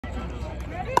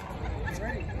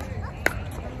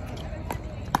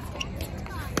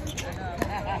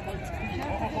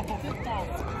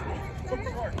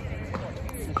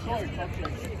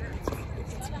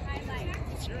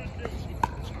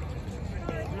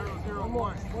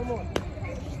One more.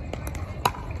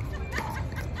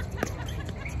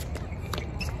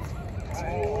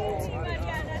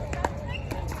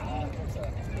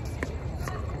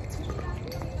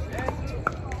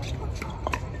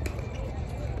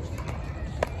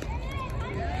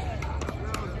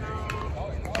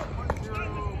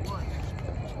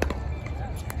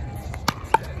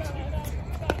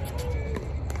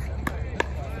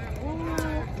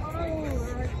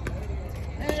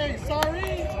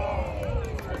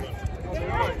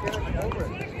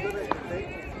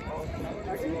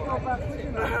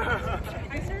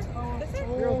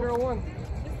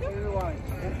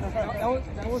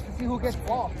 That was to see who gets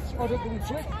ball. Oh, did we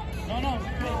switch? No,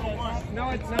 Now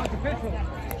it's official.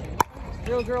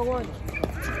 0-0-1.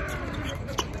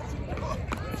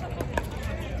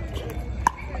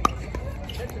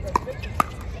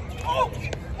 Oh,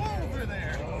 over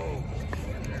there.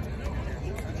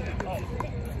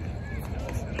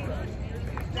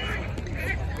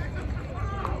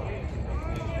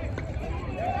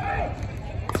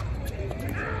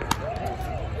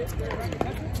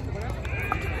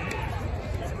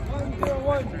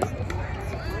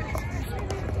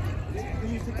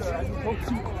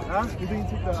 Huh? You think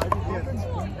you took the IDPS?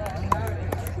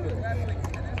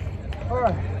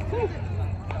 Alright.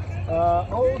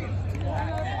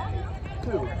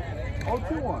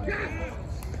 0-2-1.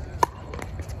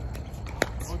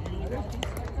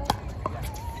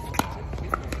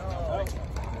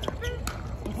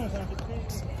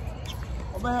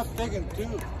 I might have taken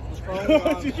two.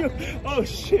 Did you? Oh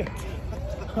shit.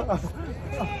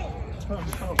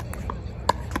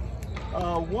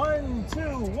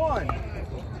 1-2-1.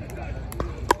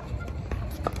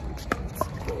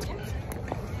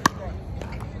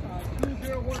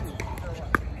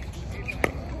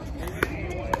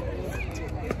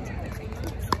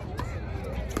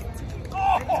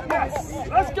 Yes!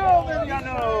 Let's go,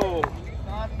 Mariano!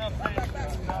 Not enough fish.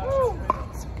 Woo!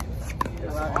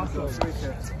 Awesome.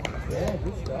 Yeah,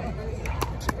 good stuff.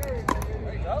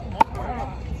 There you go.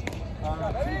 2-2.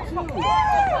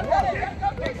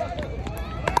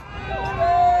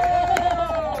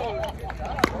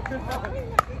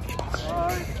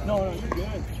 No, you're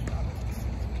good.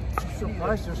 I'm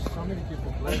surprised there's so many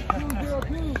people playing.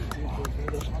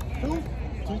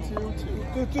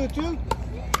 2-2-2.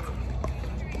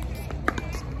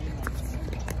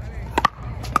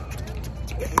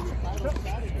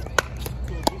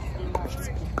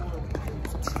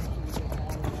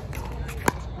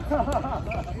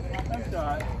 Nice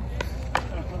shot.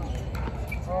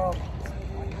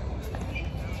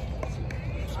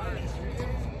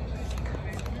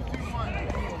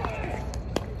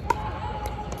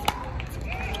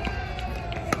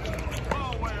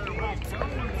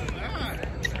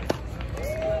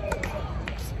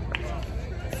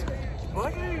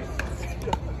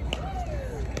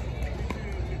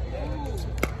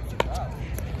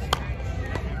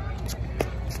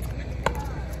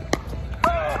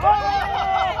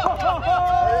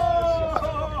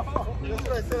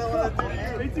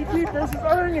 ATP versus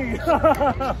Ernie.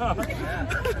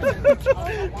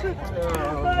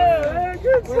 Hey,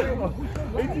 good stuff.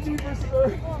 ATP versus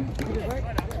Ernie.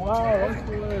 Wow, that's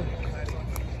good.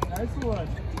 Nice one.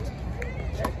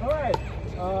 All right,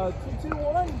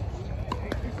 2-2-1.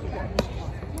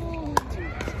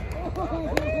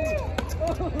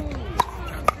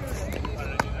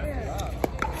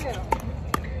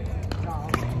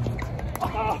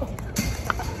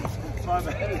 My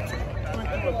bad. Went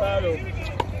through a battle.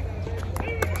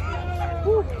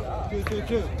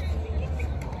 2-2-2.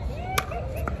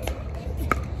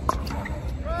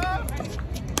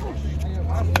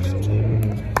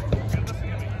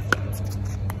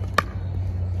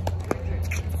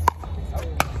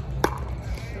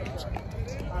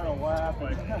 I don't know what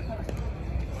happened.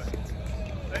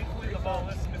 Thankfully, the ball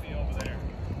listened to me over there.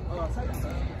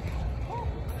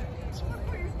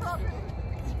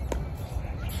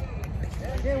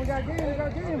 Game, we got game.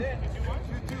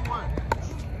 2-2-1.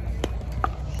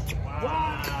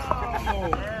 Wow!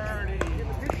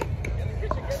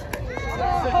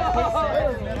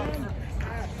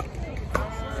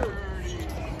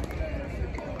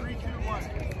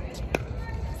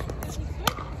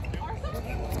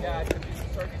 Yeah, it could be the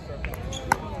turkey circle.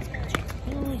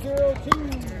 2-0-2.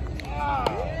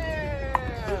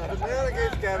 Yeah! Banana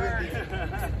game's Gavin.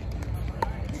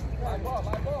 My ball.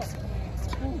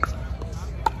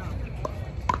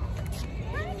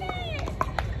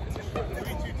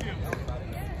 3-2-2.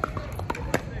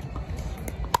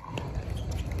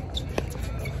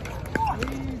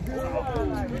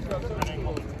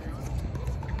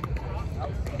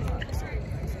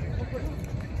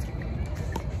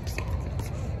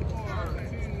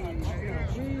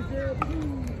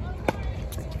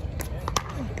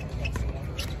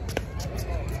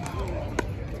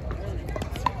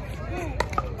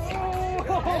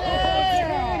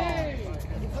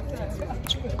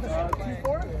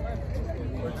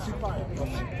 65.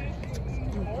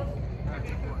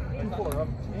 2-4 up.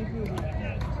 Thank you.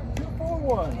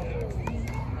 2-4-1.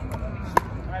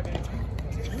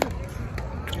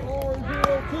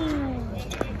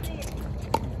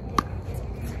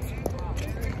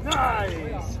 4-0-2.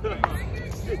 Nice!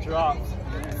 Good drop.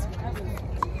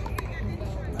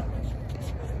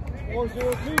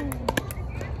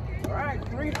 4-0-2. All right,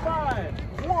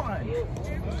 3-5-1.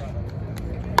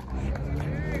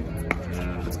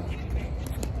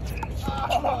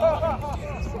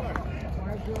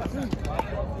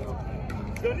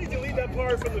 Don't need to leave that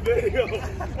part from the video.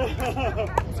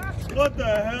 What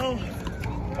the hell?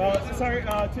 Sorry,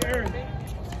 to Aaron.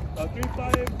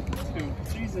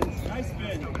 3-5-2. Jesus, nice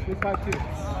spin. 3-5-2.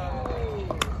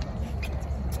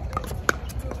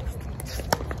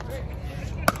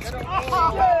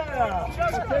 Yeah!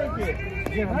 I'll take it.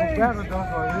 Yeah, nice.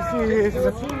 You see,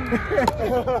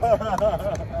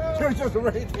 you're just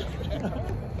rated.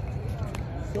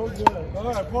 So good.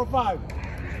 All right, 4-5.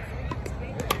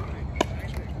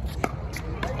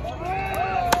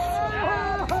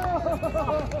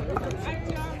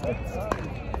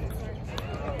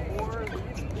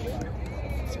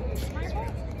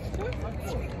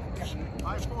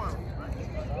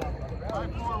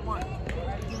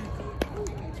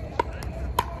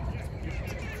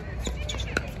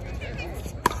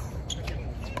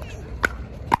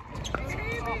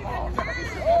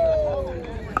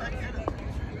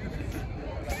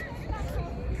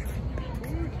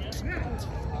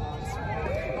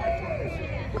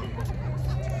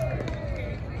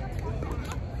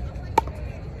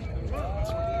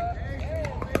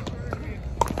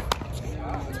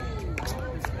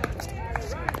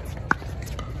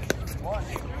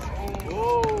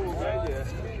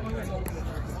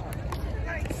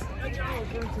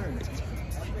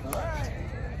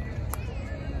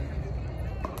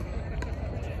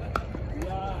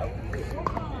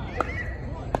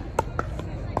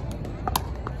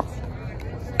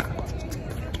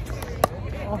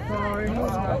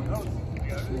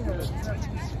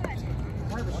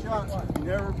 You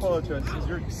never apologize because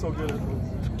you're so good at this.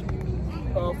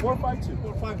 4-5-2.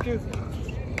 4-5-2.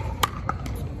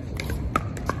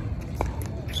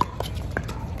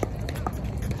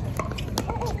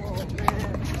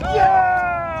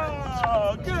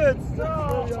 Yeah! Good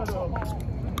stuff!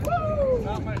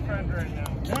 Not my friend right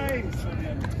now. Nice!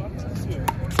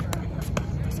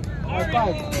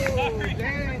 5-5.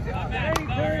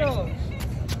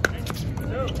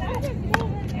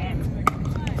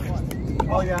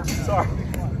 Oh yeah, sorry.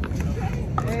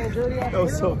 Hey, dirty ass. That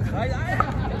was so good. I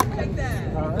take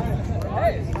that. All right.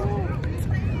 Hey.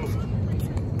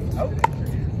 Oh.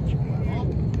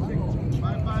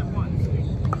 5-5-1.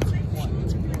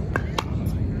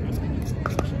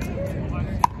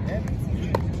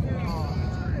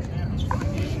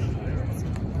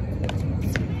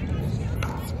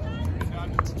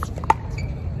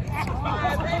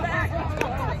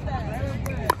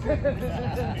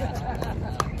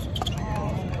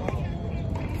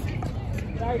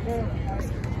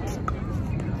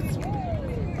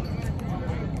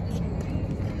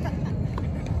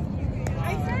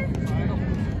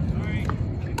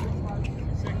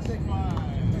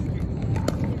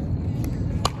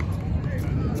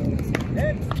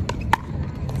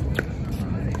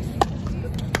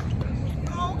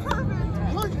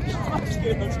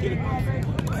 Let's get it.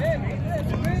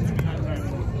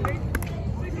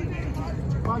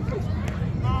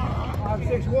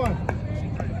 5-6-1.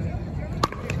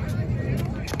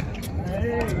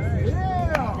 Hey,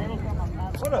 yeah!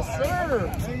 What a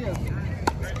serve!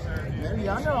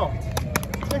 Mariano.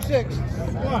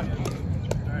 6-6-1.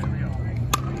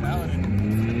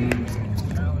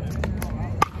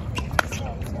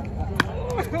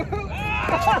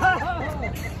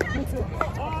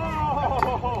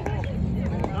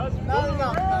 Not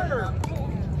enough.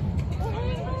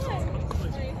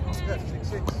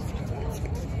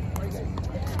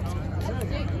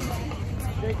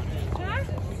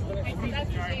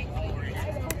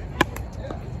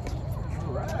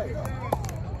 All right.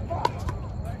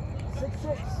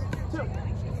 6-6-2.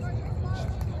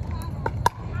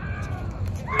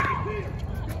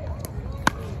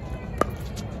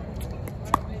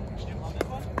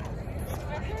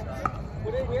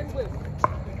 What did we end with?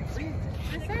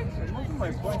 Most of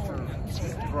my points are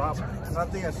dropped.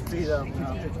 Nothing has speed up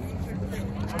now.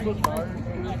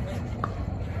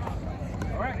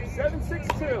 All right,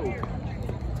 7-6-2.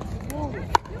 Oh my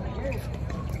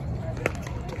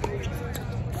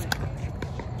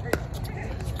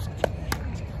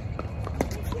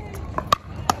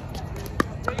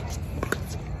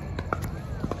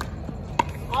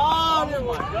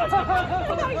God.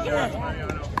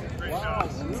 Mariano. Great job.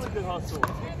 Really good hustle.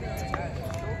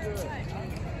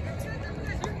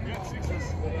 We got sixes.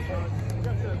 We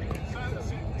got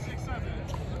 6, 7.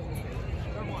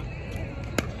 Third one.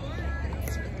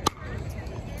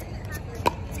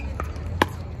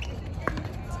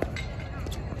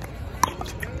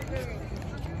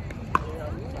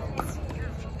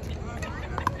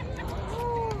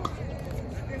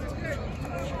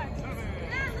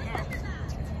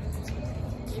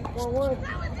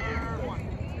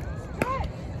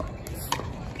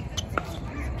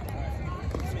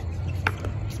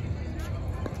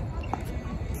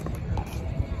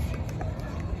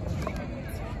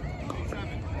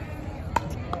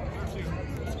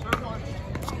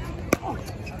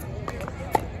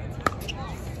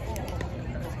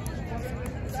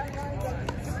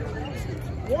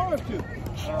 One or two?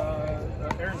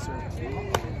 Aaron serves.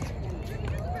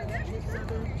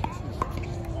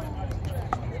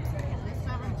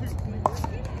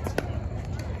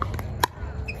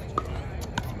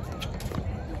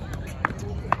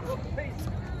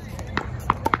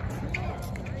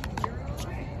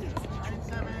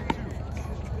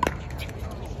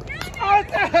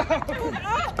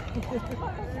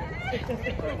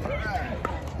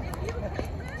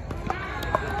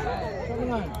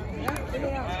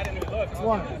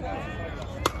 1.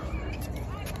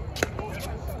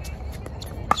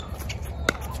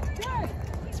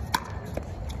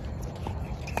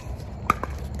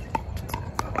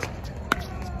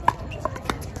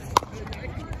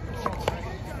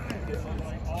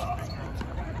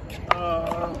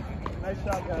 Nice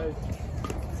shot, guys.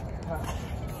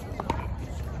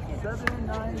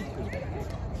 7-9.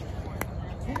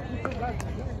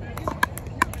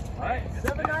 All right,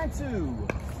 7-9-2.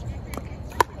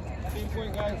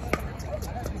 15-point, guys.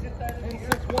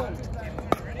 10-6-1.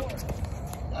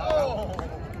 Oh!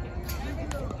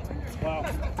 Wow.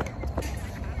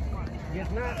 Yes,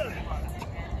 not.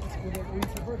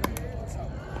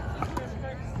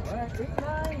 All right,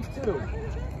 8-9-2.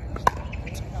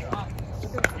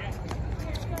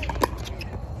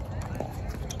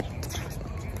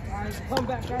 Come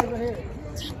back, guys, right here.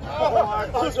 Oh, I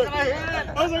was like,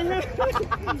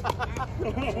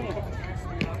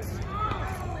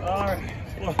 all right.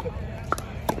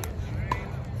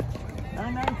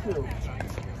 9-9-2.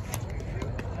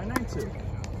 9-9-2.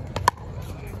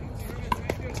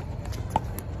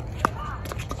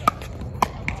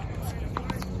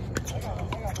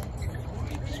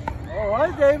 All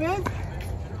right, David.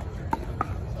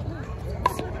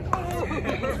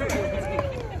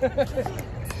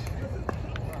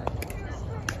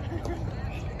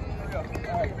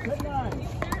 All right, 10-9.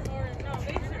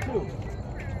 2.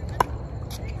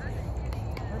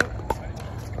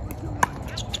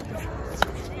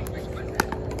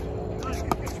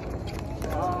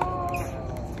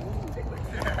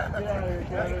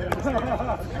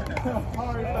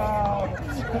 Hard foul.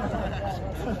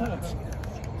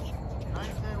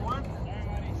 9-1.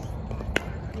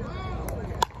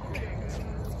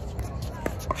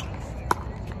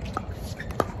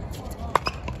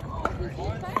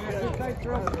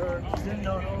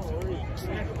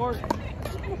 Next court.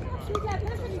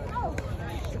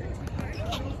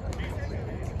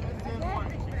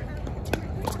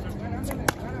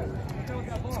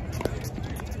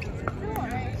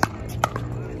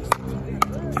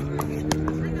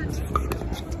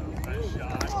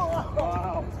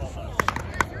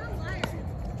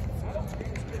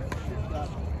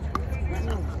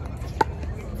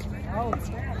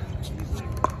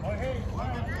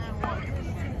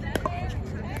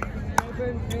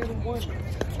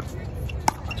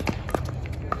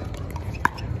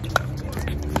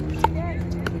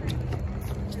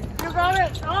 You got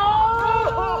it! Oh!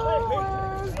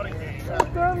 What a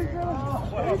game.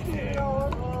 What a game.